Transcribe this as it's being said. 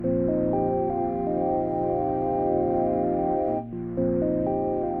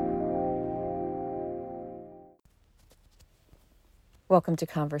Welcome to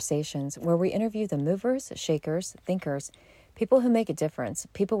Conversations, where we interview the movers, shakers, thinkers, people who make a difference,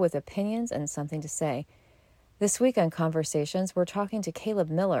 people with opinions and something to say. This week on Conversations, we're talking to Caleb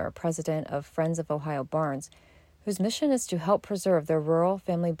Miller, president of Friends of Ohio Barns, whose mission is to help preserve the rural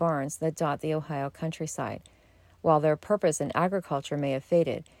family barns that dot the Ohio countryside. While their purpose in agriculture may have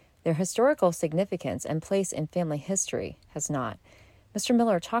faded, their historical significance and place in family history has not. Mr.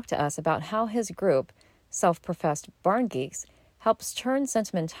 Miller talked to us about how his group, self-professed barn geeks, helps turn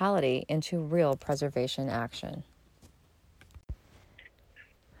sentimentality into real preservation action.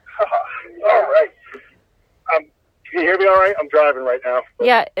 All right. Can you hear me all right? I'm driving right now.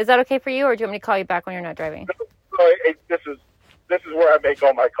 Yeah, is that okay for you, or do you want me to call you back when you're not driving? This is where I make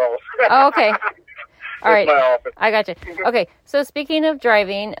all my calls. Oh, okay. All right. My office. I got you. Okay, so speaking of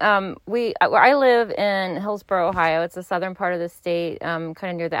driving, I live in Hillsboro, Ohio. It's the southern part of the state, kind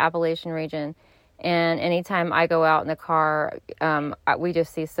of near the Appalachian region. And anytime I go out in the car, we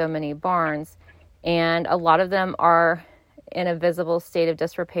just see so many barns. And a lot of them are in a visible state of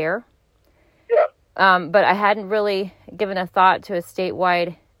disrepair. Yeah. But I hadn't really given a thought to a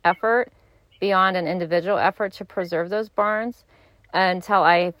statewide effort beyond an individual effort to preserve those barns until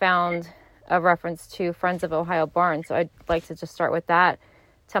I found a reference to Friends of Ohio Barns. So I'd like to just start with that.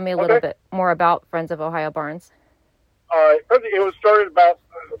 Tell me a little bit more about Friends of Ohio Barns. It was started about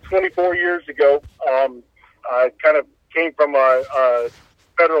 24 years ago. I kind of came from a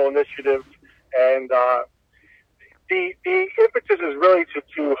federal initiative, and the impetus is really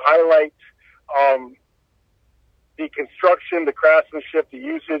to highlight the construction, the craftsmanship, the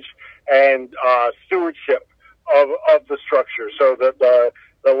usage, and stewardship of the structure. So the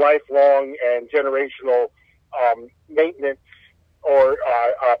lifelong and generational maintenance or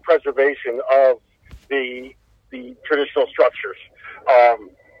preservation of the traditional structures.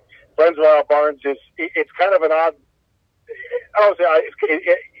 Friends of Ohio Barns it's kind of an odd. I would say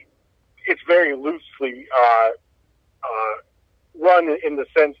it's very loosely run in the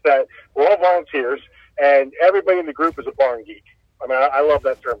sense that we're all volunteers and everybody in the group is a barn geek. I mean, I love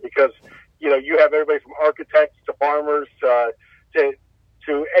that term because you have everybody from architects to farmers to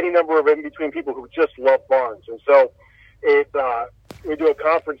any number of in between people who just love barns, and so we do a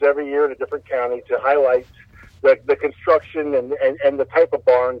conference every year in a different county to highlight the construction and the type of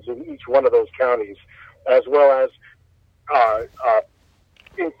barns in each one of those counties, as well as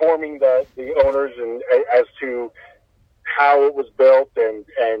informing the owners and as to how it was built and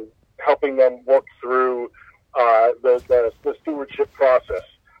helping them work through the stewardship process.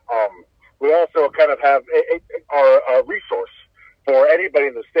 We also kind of have a resource for anybody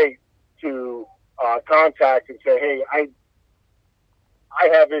in the state to contact and say, hey, I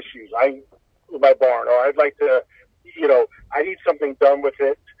have issues with my barn, or I'd like to, I need something done with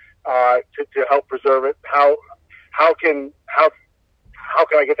it to help preserve it. How can I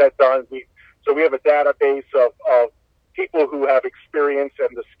get that done? So we have a database of people who have experience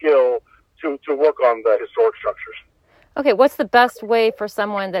and the skill to work on the historic structures. Okay, what's the best way for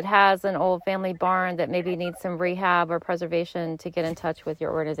someone that has an old family barn that maybe needs some rehab or preservation to get in touch with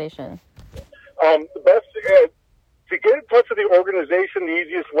your organization? The best to get in touch with the organization, the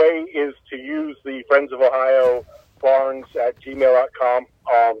easiest way is to use the Friends of Ohio Barns at gmail.com.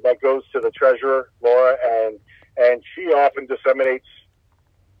 That goes to the treasurer, Laura, and she often disseminates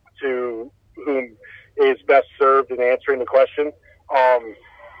to whom is best served in answering the question. On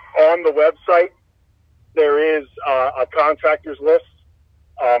the website, there is a contractors list,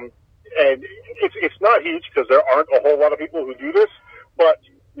 and it's not huge because there aren't a whole lot of people who do this, but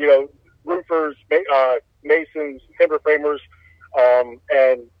roofers, masons, timber framers, and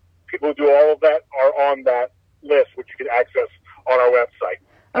people who do all of that are on that list, which you can access on our website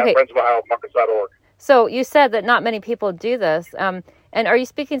at friendsofOhioBarns.org. So you said that not many people do this, and are you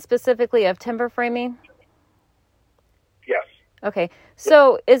speaking specifically of timber framing? Yes. Okay,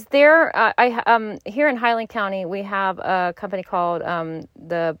 so is there, here in Highland County, we have a company called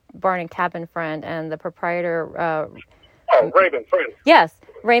the Barn and Cabin Friend, and the proprietor... Raymond Friend. Yes,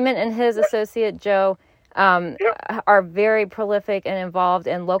 Raymond and his associate, Joe, are very prolific and involved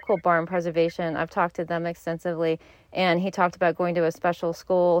in local barn preservation. I've talked to them extensively, and he talked about going to a special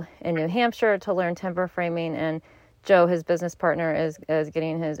school in New Hampshire to learn timber framing, and Joe, his business partner, is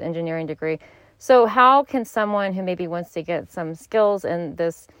getting his engineering degree. So how can someone who maybe wants to get some skills in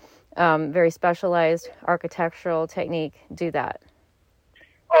this very specialized architectural technique do that?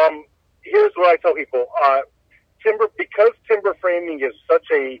 Here's what I tell people. Because timber framing is such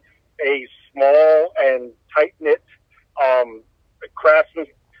a small and tight-knit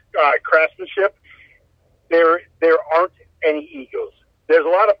craftsmanship, there aren't any egos. There's a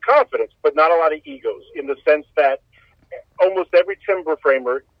lot of confidence, but not a lot of egos, in the sense that almost every timber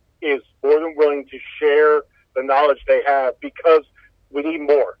framer is more than willing to share the knowledge they have because we need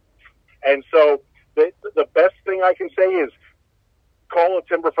more. And so the best thing I can say is call a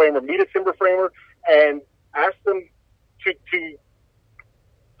timber framer, meet a timber framer, and ask them to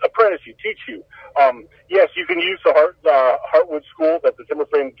apprentice you, teach you. Yes, you can use the Heartwood School that the Timber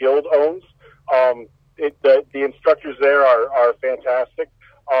Frame Guild owns. The instructors there are fantastic.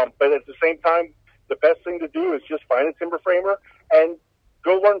 But at the same time, the best thing to do is just find a timber framer and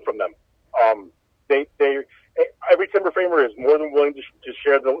go learn from them. Every timber framer is more than willing to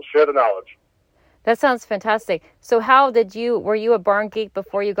share the knowledge. That sounds fantastic. So were you a barn geek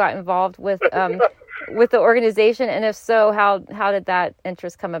before you got involved with the organization? And if so, how did that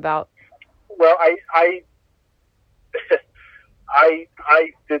interest come about? Well, I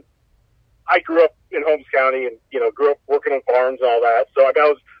grew up in Holmes County and, grew up working on farms and all that. So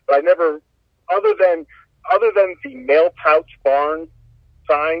but I never, other than the mail pouch barn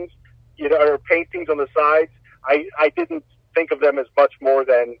signs, or paintings on the sides, I didn't think of them as much more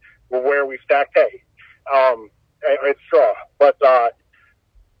than where we stacked hay. It's straw. But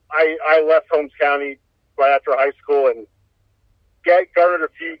I left Holmes County right after high school and garnered a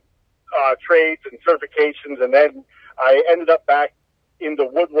few trades and certifications, and then I ended up back into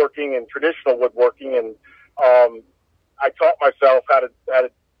woodworking and traditional woodworking, and I taught myself how to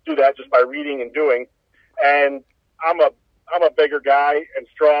do that just by reading and doing. And I'm a bigger guy and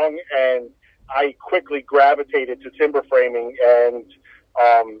strong, and I quickly gravitated to timber framing, and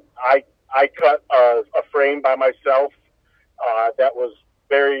I cut a frame by myself that was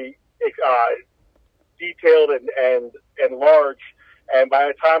very detailed and large. And by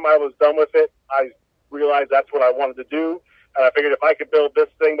the time I was done with it, I realized that's what I wanted to do. And I figured if I could build this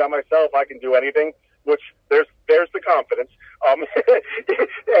thing by myself, I can do anything. Which there's the confidence.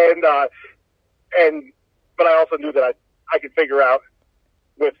 But I also knew that I could figure out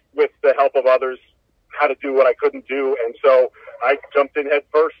with the help of others how to do what I couldn't do. And so I jumped in head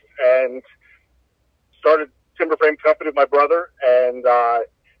first and started timber frame company with my brother. And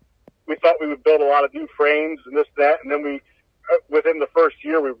we thought we would build a lot of new frames and this, that. And then within the first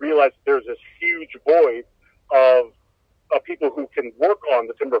year, we realized there's this huge void of people who can work on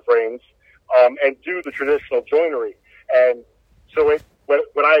the timber frames and do the traditional joinery. And so when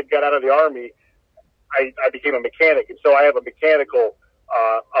I got out of the Army, I became a mechanic. And so I have a mechanical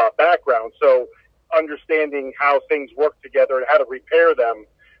background. So understanding how things work together and how to repair them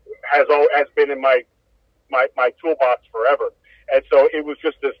has been in my toolbox forever. And so it was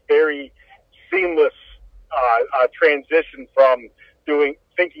just this very seamless transition from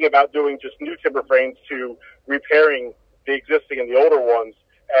thinking about doing just new timber frames to repairing the existing and the older ones.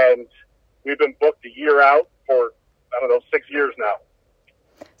 And we've been booked a year out for, 6 years now.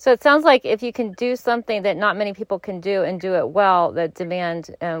 So it sounds like if you can do something that not many people can do and do it well, the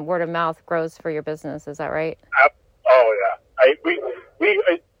demand and word of mouth grows for your business. Is that right? Oh yeah.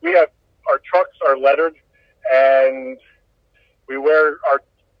 We have, our trucks are lettered, and we wear our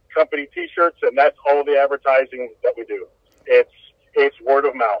company T-shirts, and that's all the advertising that we do. It's word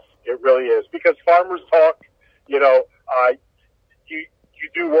of mouth. It really is, because farmers talk. You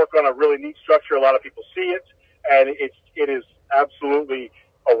do work on a really neat structure. A lot of people see it, and it is absolutely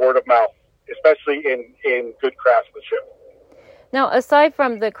a word of mouth, especially in good craftsmanship. Now, aside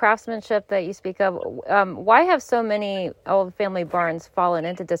from the craftsmanship that you speak of, why have so many old family barns fallen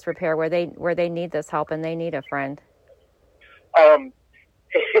into disrepair where they need this help and they need a friend?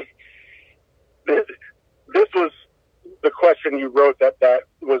 This was the question you wrote that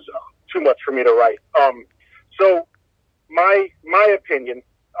was too much for me to write. So my opinion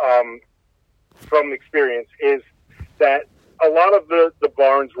from experience is that a lot of the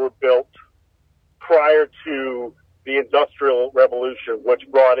barns were built prior to the Industrial Revolution, which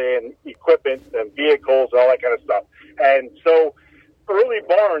brought in equipment and vehicles and all that kind of stuff. And so early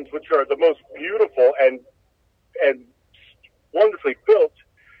barns, which are the most beautiful and wonderfully built,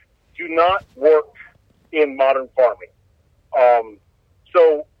 do not work in modern farming.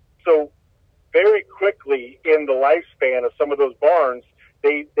 So very quickly in the lifespan of some of those barns,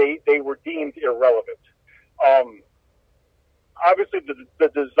 they were deemed irrelevant. Obviously, the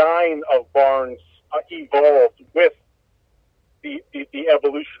design of barns evolved with the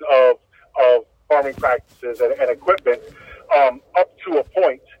evolution of farming practices and equipment up to a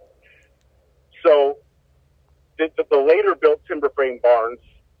point. So the later built timber frame barns,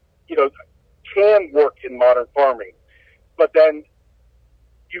 can work in modern farming, but then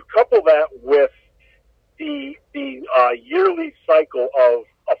you couple that with the yearly cycle of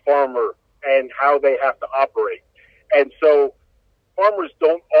a farmer and how they have to operate. And so farmers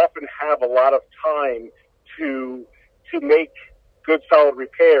don't often have a lot of time to to make good, solid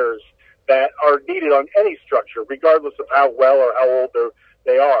repairs that are needed on any structure, regardless of how well or how old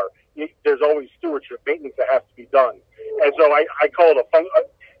they are. There's always stewardship, maintenance that has to be done. And so I call it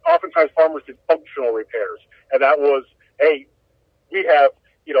oftentimes farmers did functional repairs. And that was, hey, we have,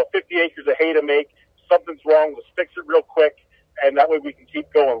 50 acres of hay to make. Something's wrong. Let's fix it real quick. And that way we can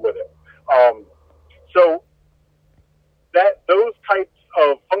keep going with it. So those types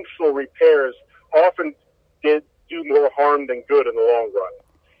of functional repairs often do more harm than good in the long run.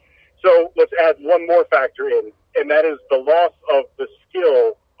 So let's add one more factor in, and that is the loss of the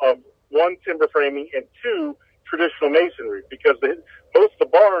skill of, one, timber framing, and two, traditional masonry, because most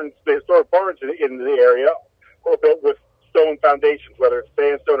of the historic barns in the area were built with stone foundations, whether it's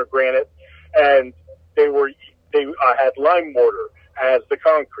sandstone or granite, and they had lime mortar as the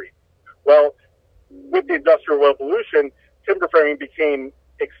concrete. Well, with the Industrial Revolution, timber framing became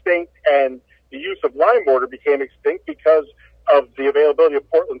extinct, and the use of lime mortar became extinct because of the availability of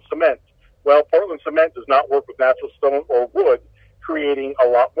Portland cement. Well, Portland cement does not work with natural stone or wood, creating a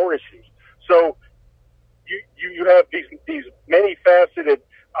lot more issues. So you have these many faceted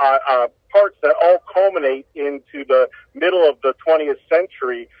parts that all culminate into the middle of the 20th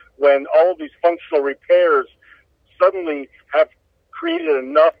century, when all of these functional repairs suddenly have created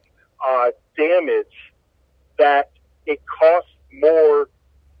enough damage that it costs more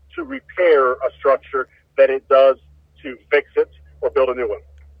to repair a structure than it does to fix it or build a new one.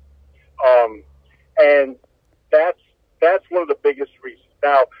 And that's one of the biggest reasons.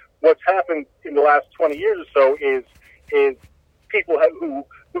 Now, what's happened in the last 20 years or so is people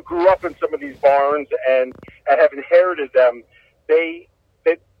who grew up in some of these barns and have inherited them, they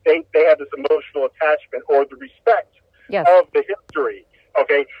have this emotional attachment or the respect of the history.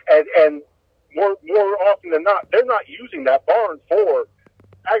 Okay, and more often than not, they're not using that barn for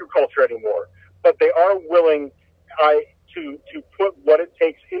agriculture anymore, but they are willing to put what it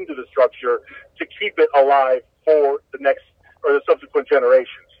takes into the structure to keep it alive for the next or the subsequent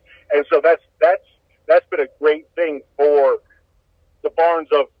generations. And so that's been a great thing for the barns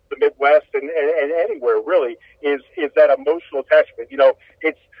of the Midwest and anywhere really is that emotional attachment.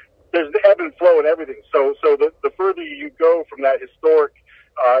 There's the ebb and flow and everything. So the further you go from that historic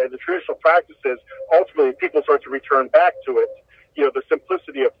the traditional practices, ultimately people start to return back to it, the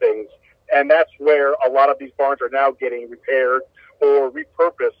simplicity of things. And that's where a lot of these barns are now getting repaired or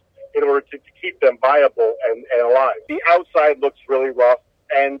repurposed in order to keep them viable and alive. The outside looks really rough,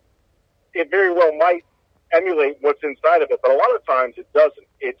 and it very well might emulate what's inside of it, but a lot of times it doesn't.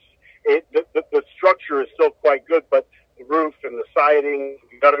 The structure is still quite good, but the roof and the siding,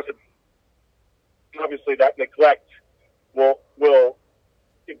 the gutters, obviously that neglect will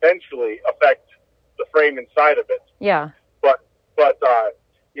eventually affect the frame inside of it. Yeah. But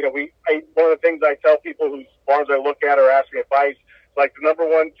one of the things I tell people whose barns I look at or ask me advice, like the number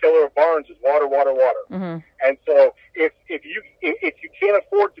one killer of barns is water. Mm-hmm. And so if you can't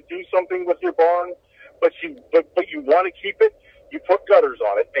afford to do something with your barn, but you want to keep it, you put gutters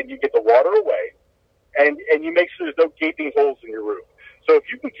on it and you get the water away, and you make sure there's no gaping holes in your roof. So if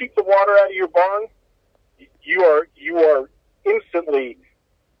you can keep the water out of your barn, you are instantly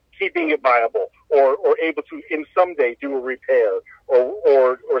keeping it viable or able to in some day do a repair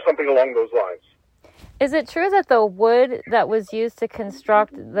or something along those lines. Is it true that the wood that was used to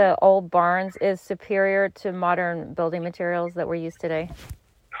construct the old barns is superior to modern building materials that we're used today?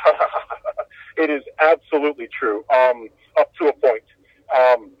 It is absolutely true, up to a point.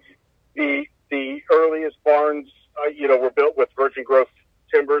 The earliest barns, were built with virgin growth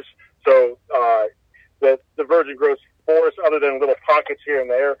timbers. So the virgin growth forests, other than little pockets here and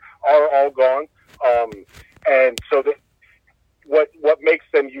there, are all gone. And so what makes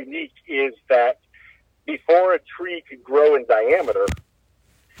them unique is that before a tree could grow in diameter,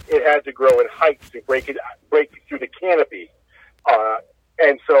 it had to grow in height to break through the canopy.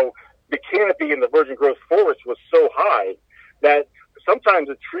 And so the canopy in the virgin growth forest was so high that sometimes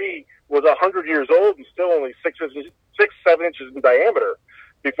a tree was 100 years old and still only 6-7 inches in diameter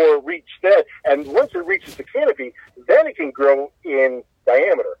before it reached that. And once it reaches the canopy, then it can grow in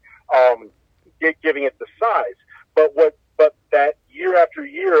diameter, giving it the size. But that year after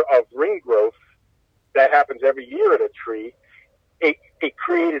year of ring growth that happens every year in a tree, it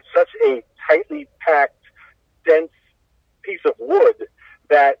created such a tightly packed, dense piece of wood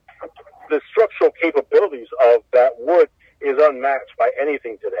that the structural capabilities of that wood is unmatched by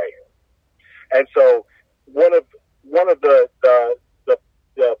anything today. And so one of the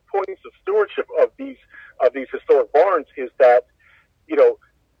points of stewardship of these historic barns is that,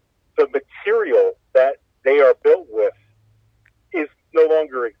 the material that they are built with is no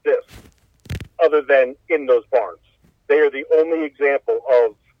longer exists other than in those barns. they are the only example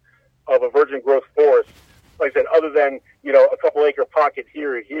of a virgin growth forest, like I said, other than, a couple acre pocket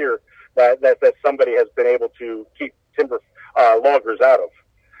here or here that somebody has been able to keep timber loggers out of.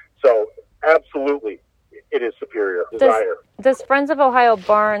 So absolutely, it is superior. Does Friends of Ohio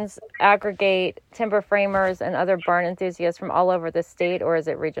Barns aggregate timber framers and other barn enthusiasts from all over the state, or is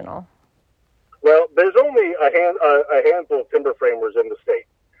it regional? Well, there's only a handful of timber framers in the state,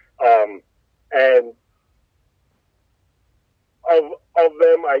 and of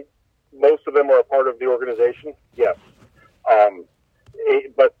them, most of them are a part of the organization. Yes,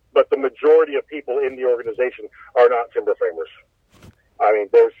 but the majority of people in the organization are not timber framers. I mean,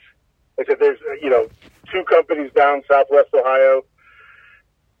 there's 2 companies down Southwest Ohio,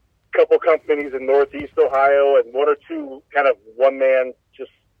 couple companies in Northeast Ohio, and 1 or 2 kind of one-man,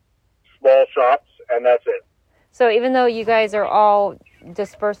 just small shops, and that's it. So even though you guys are all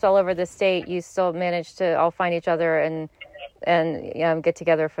dispersed all over the state, you still manage to all find each other and get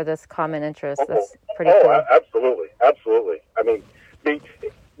together for this common interest. That's pretty cool. Absolutely. I mean,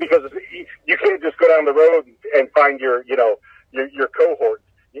 because you can't just go down the road and find your cohort.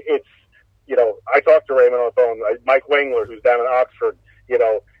 It's, I talked to Raymond on the phone, Mike Wangler, who's down in Oxford.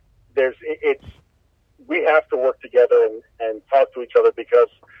 We have to work together and talk to each other because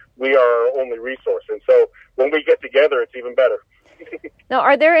we are our only resource. And so when we get together, it's even better. Now,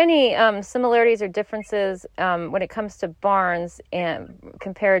 are there any similarities or differences when it comes to barns and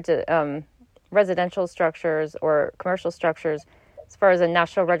compared to residential structures or commercial structures as far as a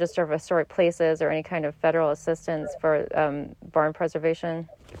National Register of Historic Places or any kind of federal assistance for barn preservation?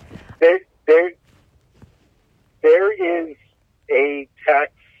 There is a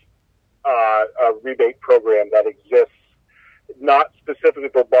tax rebate program that exists, not specifically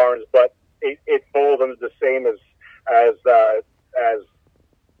for barns, but it falls under the same as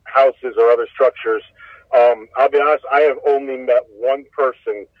houses or other structures. I'll be honest, I have only met one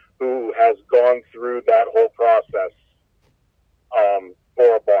person who has gone through that whole process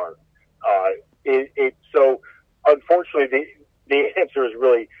for a barn. So unfortunately, the answer is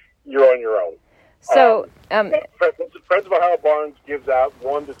really you're on your own. So Friends of Ohio Barns gives out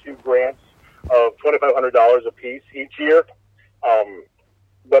 1 to 2 grants of $2,500 a piece each year.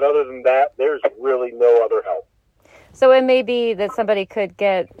 But other than that, there's really no other help. So it may be that somebody could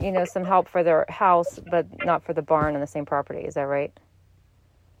get, some help for their house, but not for the barn on the same property. Is that right?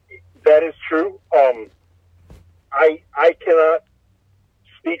 That is true. I cannot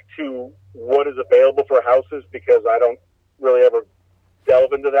speak to what is available for houses because I don't really ever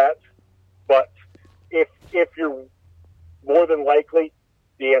delve into that. But if you're more than likely,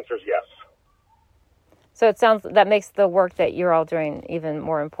 the answer is yes. So it sounds that makes the work that you're all doing even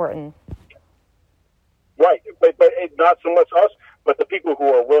more important. Right, but not so much us, but the people who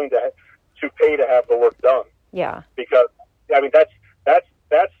are willing to pay to have the work done. Yeah. Because I mean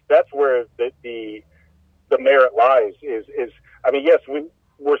that's where the merit lies. Is I mean, yes,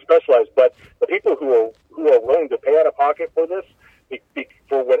 we're specialized, but the people who are willing to pay out of pocket for this,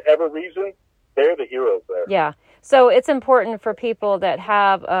 for whatever reason, they're the heroes there. Yeah. So it's important for people that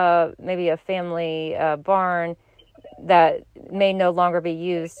have maybe a family barn that may no longer be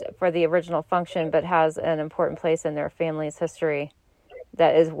used for the original function, but has an important place in their family's history,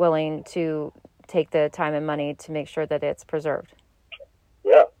 that is willing to take the time and money to make sure that it's preserved.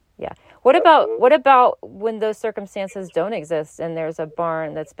 Yeah. Yeah. What about when those circumstances don't exist and there's a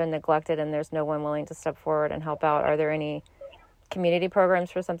barn that's been neglected and there's no one willing to step forward and help out? Are there any community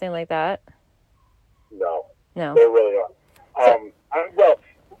programs for something like that? No. No. There really aren't. Well,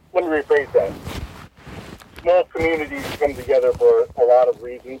 let me rephrase that. Small communities come together for a lot of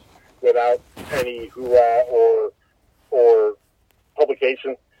reasons without any hoorah or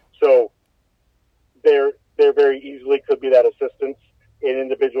publication. So there very easily could be that assistance in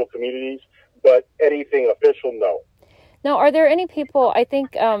individual communities, but anything official, no. Now, are there any people, I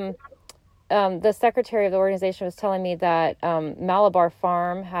think the secretary of the organization was telling me that Malabar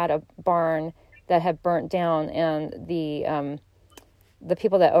Farm had a barn that had burnt down, and the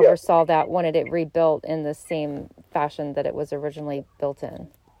people that oversaw that wanted it rebuilt in the same fashion that it was originally built in.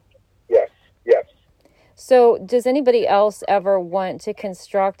 Yes. So does anybody else ever want to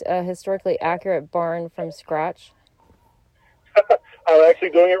construct a historically accurate barn from scratch? I'm actually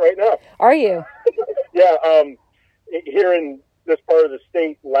doing it right now. Are you? Yeah. Here in this part of the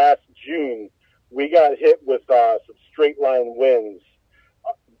state last June, we got hit with some straight line winds.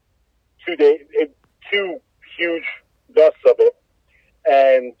 2 huge gusts of it.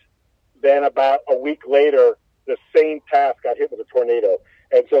 And then about a week later, the same path got hit with a tornado.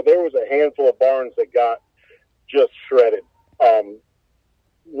 And so there was a handful of barns that got just shredded.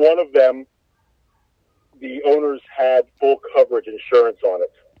 One of them, the owners had full coverage insurance on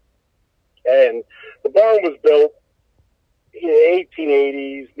it. And the barn was built in the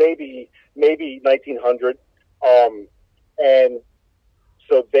 1880s, maybe 1900. And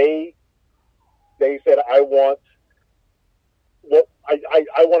so they said, I want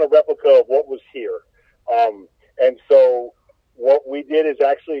a replica of what was here. And so what we did is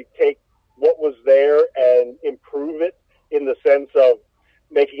actually take what was there and improve it in the sense of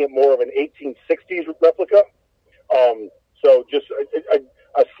making it more of an 1860s replica. So just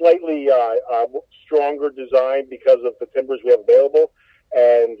a slightly stronger design because of the timbers we have available.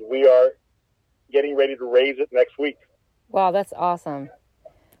 And we are getting ready to raise it next week. Wow, that's awesome.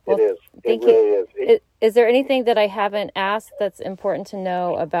 Well, it is. Thank it really you. Is there anything that I haven't asked that's important to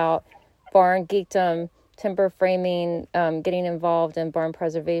know about barn geekdom, timber framing, getting involved in barn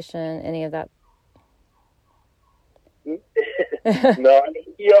preservation, any of that? No,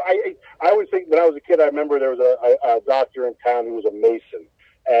 I always think when I was a kid, I remember there was a doctor in town who was a mason,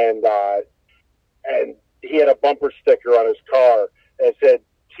 and he had a bumper sticker on his car that said,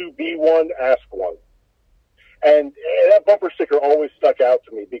 "To be one, ask one." And that bumper sticker always stuck out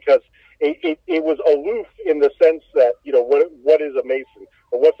to me because it was aloof in the sense that, what is a mason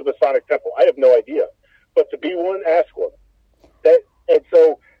or what's a Masonic temple? I have no idea. But to be one, ask one. And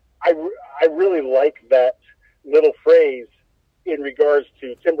so I really like that little phrase in regards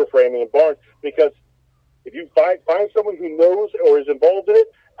to timber framing and barns, because if you find someone who knows or is involved in it,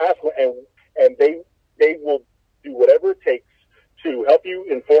 ask them, and they will do whatever it takes to help you,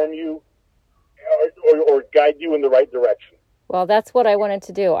 inform you, or guide you in the right direction. Well, that's what I wanted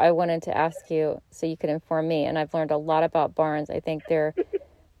to do. I wanted to ask you so you could inform me, and I've learned a lot about barns. I think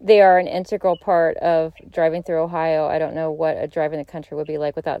they are an integral part of driving through Ohio. I don't know what a drive in the country would be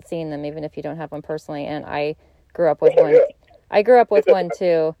like without seeing them, even if you don't have one personally. And I grew up with one. I grew up with one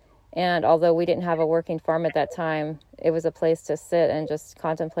too. And although we didn't have a working farm at that time, it was a place to sit and just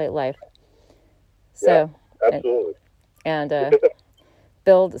contemplate life. So, yeah, absolutely. And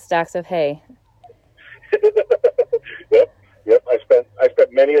build stacks of hay. Yep. I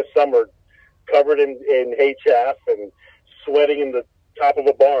spent many a summer covered in hay chaff and sweating in the top of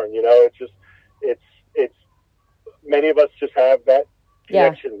a barn. It's many of us just have that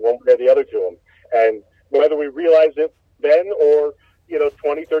connection one way or the other to them, and whether we realize it then or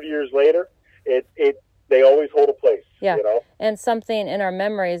 20, 30 years later, they always hold a place. Yeah, and something in our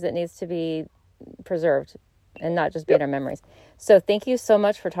memories that needs to be preserved and not just be in our memories. So thank you so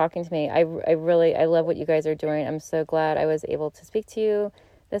much for talking to me. I love what you guys are doing. I'm so glad I was able to speak to you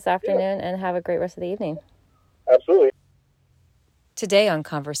this afternoon, and have a great rest of the evening. Absolutely. Today on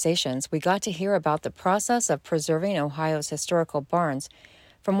Conversations, we got to hear about the process of preserving Ohio's historical barns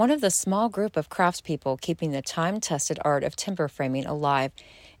from one of the small group of craftspeople keeping the time-tested art of timber framing alive,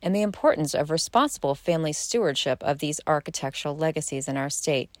 and the importance of responsible family stewardship of these architectural legacies in our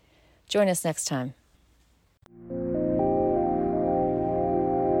state. Join us next time.